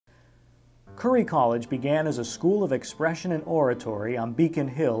Curry College began as a school of expression and oratory on Beacon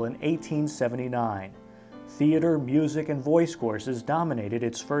Hill in 1879. Theater, music, and voice courses dominated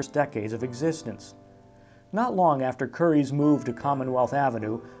its first decades of existence. Not long after Curry's move to Commonwealth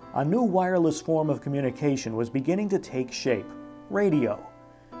Avenue, a new wireless form of communication was beginning to take shape: radio.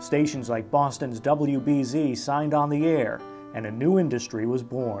 Stations like Boston's WBZ signed on the air, and a new industry was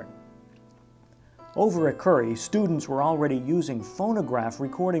born. Over at Curry, students were already using phonograph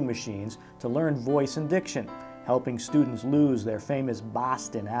recording machines to learn voice and diction, helping students lose their famous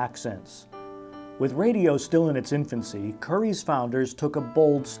Boston accents. With radio still in its infancy, Curry's founders took a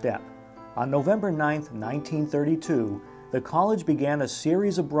bold step. On November 9, 1932, the college began a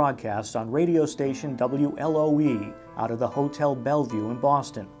series of broadcasts on radio station WLOE out of the Hotel Bellevue in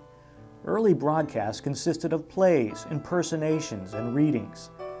Boston. Early broadcasts consisted of plays, impersonations, and readings.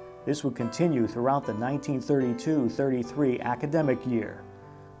 This would continue throughout the 1932-33 academic year.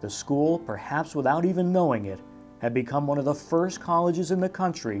 The school, perhaps without even knowing it, had become one of the first colleges in the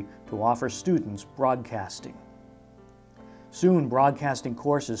country to offer students broadcasting. Soon, broadcasting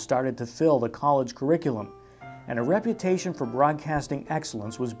courses started to fill the college curriculum, and a reputation for broadcasting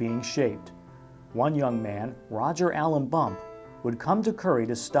excellence was being shaped. One young man, Roger Allan Bump, would come to Curry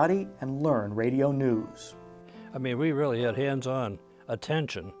to study and learn radio news. I mean, we really had hands-on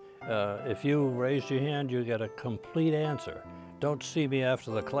attention. If you raised your hand, you get a complete answer. Don't see me after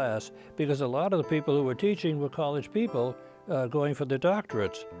the class, because a lot of the people who were teaching were college people going for their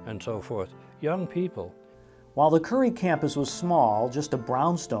doctorates and so forth, young people. While the Curry campus was small, just a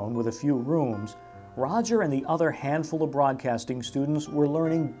brownstone with a few rooms, Roger and the other handful of broadcasting students were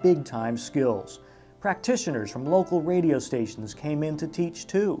learning big-time skills. Practitioners from local radio stations came in to teach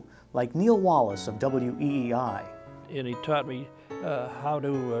too, like Neil Wallace of WEEI. And he taught me how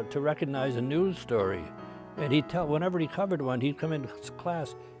to recognize a news story. And whenever he covered one, he'd come into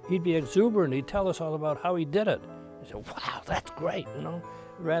class, he'd be exuberant, he'd tell us all about how he did it. I said, wow, that's great, you know.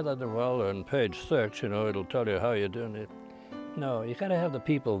 Rather than, well, on page 6, you know, it'll tell you how you're doing it. No, you gotta have the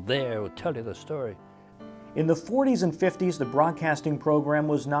people there who tell you the story. In the 40s and 50s, the broadcasting program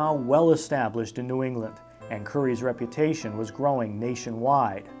was now well established in New England, and Curry's reputation was growing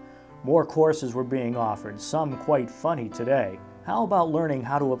nationwide. More courses were being offered, some quite funny today. How about learning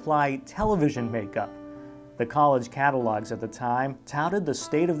how to apply television makeup? The college catalogs at the time touted the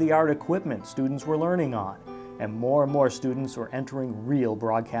state-of-the-art equipment students were learning on, and more students were entering real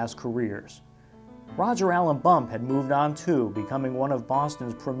broadcast careers. Roger Allan Bump had moved on too, becoming one of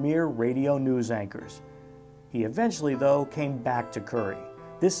Boston's premier radio news anchors. He eventually, though, came back to Curry,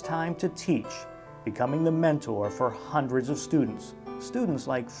 this time to teach, becoming the mentor for hundreds of students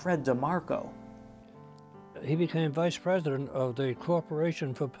like Fred DeMarco. He became vice president of the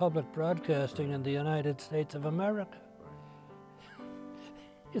Corporation for Public Broadcasting in the United States of America.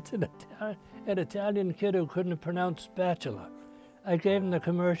 It's an Italian kid who couldn't pronounce spatula. I gave him the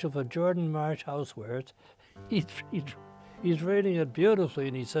commercial for Jordan Marsh Housewares. He's reading it beautifully,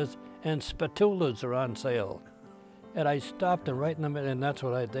 and he says, and spatulas are on sale. And I stopped him right in the middle, and that's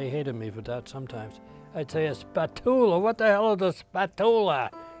what they hated me for that sometimes. I'd say, a spatula, what the hell is a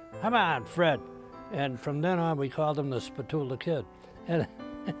spatula? Come on, Fred. And from then on, we called him the Spatula Kid. And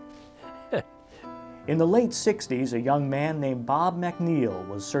in the late 60s, a young man named Bob McNeil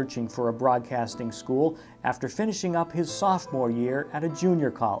was searching for a broadcasting school after finishing up his sophomore year at a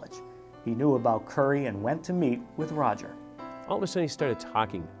junior college. He knew about Curry and went to meet with Roger. All of a sudden, he started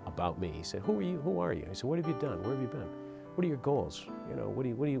talking about me. He said, "Who are you? Who are you?" I said, "What have you done? Where have you been? What are your goals? You know, what do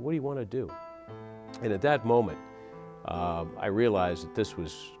you want to do?" And at that moment, I realized that this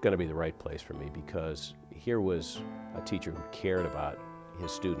was going to be the right place for me, because here was a teacher who cared about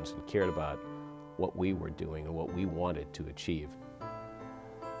his students and cared about what we were doing and what we wanted to achieve.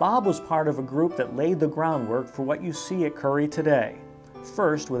 Bob was part of a group that laid the groundwork for what you see at Curry today.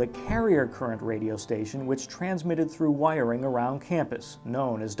 First, with a carrier current radio station which transmitted through wiring around campus,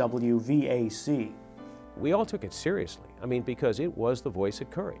 known as WVAC. We all took it seriously, because it was the voice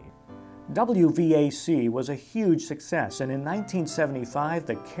at Curry. WVAC was a huge success, and in 1975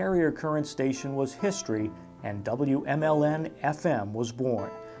 the carrier current station was history and WMLN-FM was born.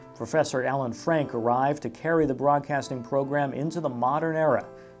 Professor Alan Frank arrived to carry the broadcasting program into the modern era,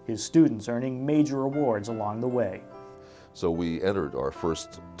 his students earning major awards along the way. So we entered our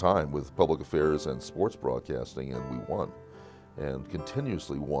first time with public affairs and sports broadcasting, and we won, and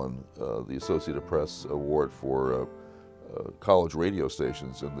continuously won the Associated Press Award for college radio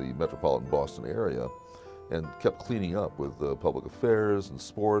stations in the metropolitan Boston area, and kept cleaning up with public affairs and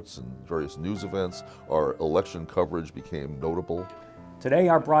sports and various news events. Our election coverage became notable. Today,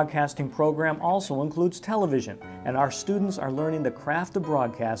 our broadcasting program also includes television, and our students are learning the craft of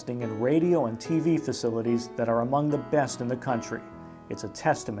broadcasting in radio and TV facilities that are among the best in the country. It's a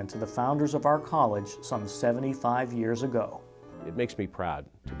testament to the founders of our college some 75 years ago. It makes me proud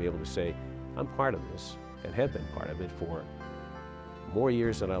to be able to say I'm part of this and have been part of it for more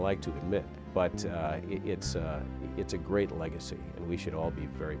years than I like to admit. But it's a great legacy, and we should all be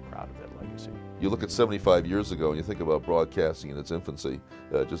very proud of that legacy. You look at 75 years ago and you think about broadcasting in its infancy,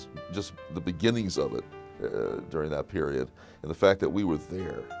 just the beginnings of it during that period, and the fact that we were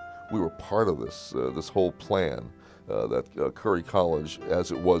there. We were part of this, this whole plan, that Curry College,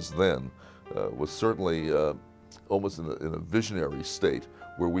 as it was then, was certainly almost in a visionary state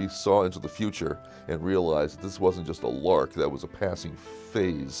where we saw into the future and realized that this wasn't just a lark, that was a passing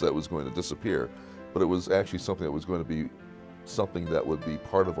phase that was going to disappear, but it was actually something that was going to be something that would be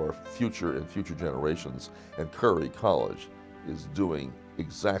part of our future and future generations. And Curry College is doing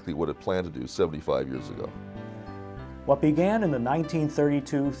exactly what it planned to do 75 years ago. What began in the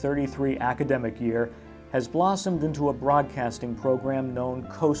 1932-33 academic year has blossomed into a broadcasting program known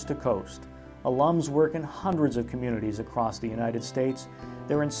Coast to Coast. Alums work in hundreds of communities across the United States.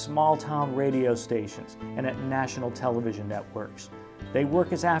 They're in small-town radio stations and at national television networks. They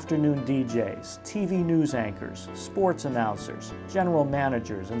work as afternoon DJs, TV news anchors, sports announcers, general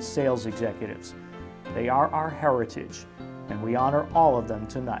managers, and sales executives. They are our heritage, and we honor all of them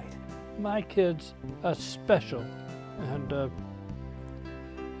tonight. My kids are special, and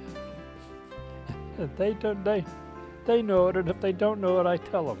they know it, and if they don't know it, I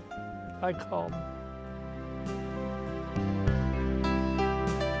tell them. I call them.